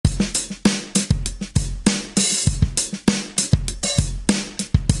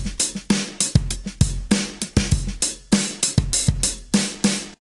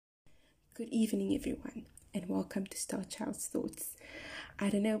evening, everyone, and welcome to Star Child's Thoughts. I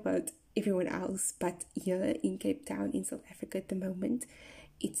don't know about everyone else, but here in Cape Town in South Africa at the moment,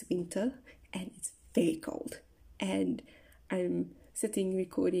 it's winter and it's very cold. And I'm sitting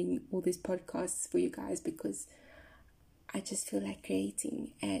recording all these podcasts for you guys because I just feel like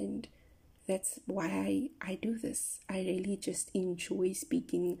creating, and that's why I do this. I really just enjoy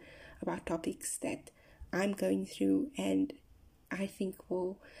speaking about topics that I'm going through and I think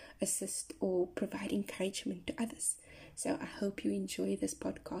will assist or provide encouragement to others. So I hope you enjoy this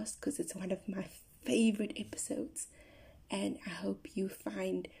podcast because it's one of my favorite episodes, and I hope you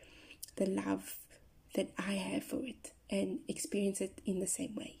find the love that I have for it and experience it in the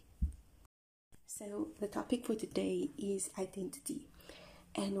same way. So the topic for today is identity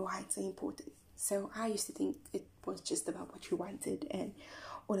and why it's so important. So I used to think it was just about what you wanted and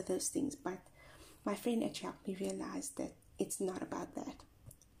all of those things, but my friend actually helped me realize that it's not about that.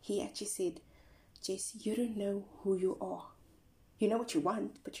 He actually said, Jess, you don't know who you are. You know what you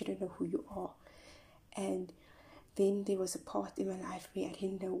want, but you don't know who you are. And then there was a part in my life where I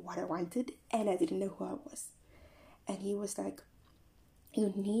didn't know what I wanted and I didn't know who I was. And he was like,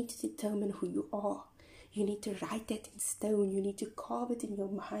 you need to determine who you are. You need to write that in stone. You need to carve it in your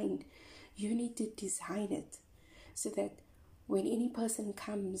mind. You need to design it so that when any person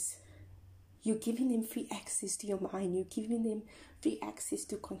comes, you're giving them free access to your mind. You're giving them free access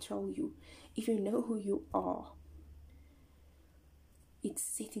to control you. If you know who you are, it's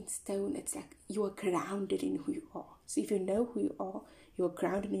set in stone. It's like you are grounded in who you are. So if you know who you are, you're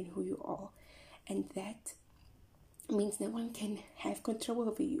grounded in who you are. And that means no one can have control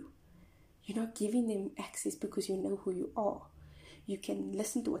over you. You're not giving them access because you know who you are. You can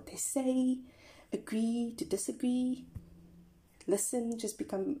listen to what they say, agree to disagree, listen, just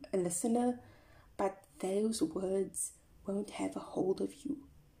become a listener. But those words won't have a hold of you.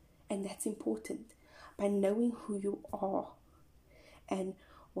 And that's important. By knowing who you are and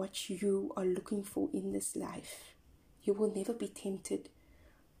what you are looking for in this life, you will never be tempted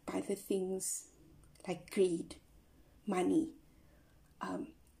by the things like greed, money,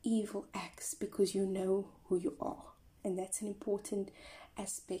 evil acts, because you know who you are. And that's an important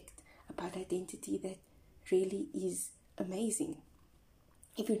aspect about identity that really is amazing.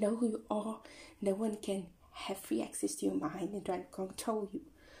 If you know who you are, no one can have free access to your mind and try and control you,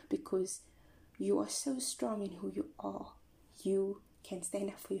 because you are so strong in who you are. You can stand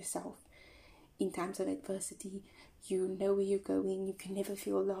up for yourself in times of adversity. You know where you're going. You can never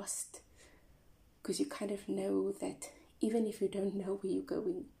feel lost because you kind of know that even if you don't know where you're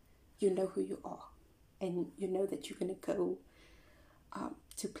going, you know who you are, and you know that you're going to go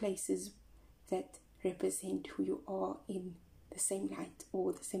to places that represent who you are in the same light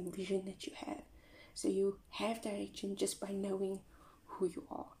or the same vision that you have. So you have direction just by knowing who you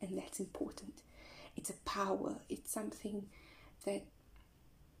are, and that's important. It's a power. It's something that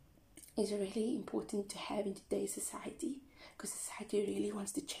is really important to have in today's society, because society really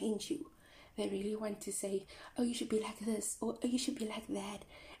wants to change you. They really want to say, oh, you should be like this, or oh, you should be like that,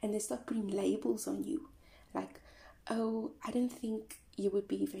 and they start putting labels on you like, oh, I don't think you would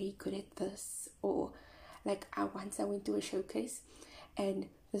be very good at this, or like once I went to a showcase and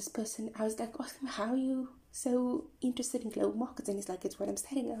this person, I was like, asking him, how are you so interested in global markets? And he's like, it's what I'm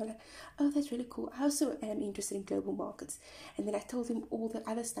studying. And I'm like, oh, that's really cool. I also am interested in global markets. And then I told him all the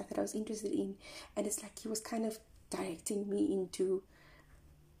other stuff that I was interested in. And it's like he was kind of directing me into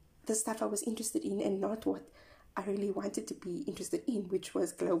the stuff I was interested in and not what I really wanted to be interested in, which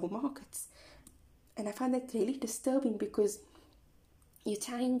was global markets. And I found that really disturbing, because you're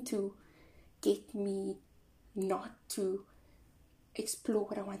trying to get me not to explore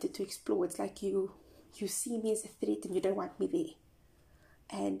what I wanted to explore. It's like you see me as a threat and you don't want me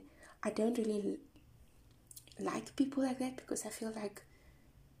there. And I don't really like people like that, because I feel like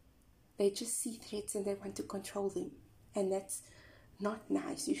they just see threats and they want to control them. And that's not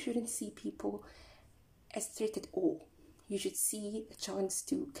nice. You shouldn't see people as threat at all. You should see a chance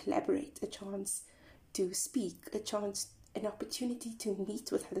to collaborate, a chance to speak, an opportunity to meet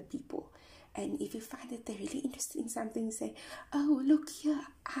with other people. And if you find that they're really interested in something, say, oh, look here,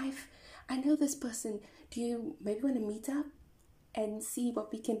 I know this person. Do you maybe want to meet up and see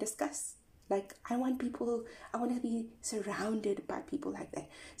what we can discuss? Like, I want to be surrounded by people like that.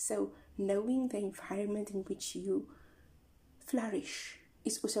 So knowing the environment in which you flourish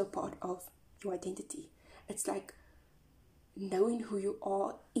is also part of your identity. It's like knowing who you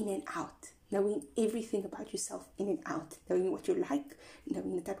are in and out, knowing everything about yourself in and out, knowing what you like,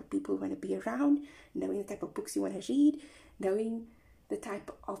 knowing the type of people you want to be around, knowing the type of books you want to read, knowing the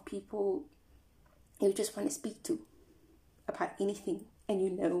type of people you just want to speak to about anything. And you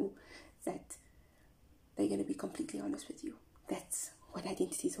know that they're going to be completely honest with you. That's what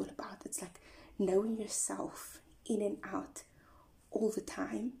identity is all about. It's like knowing yourself in and out all the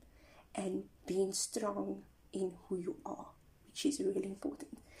time and being strong in who you are, which is really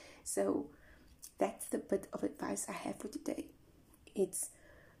important. So that's the bit of advice I have for today. It's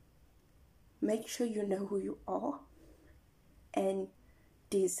make sure you know who you are and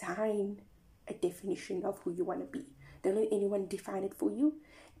design a definition of who you want to be. Don't let anyone define it for you.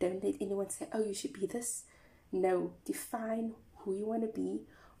 Don't let anyone say, oh, you should be this. No, define who you want to be,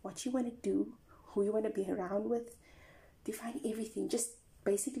 what you want to do, who you want to be around with. Define everything. Just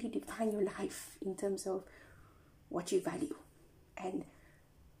basically define your life in terms of what you value. And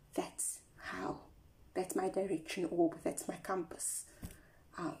that's my direction orb, that's my compass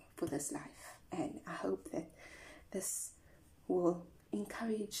for this life. And I hope that this will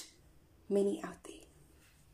encourage many out there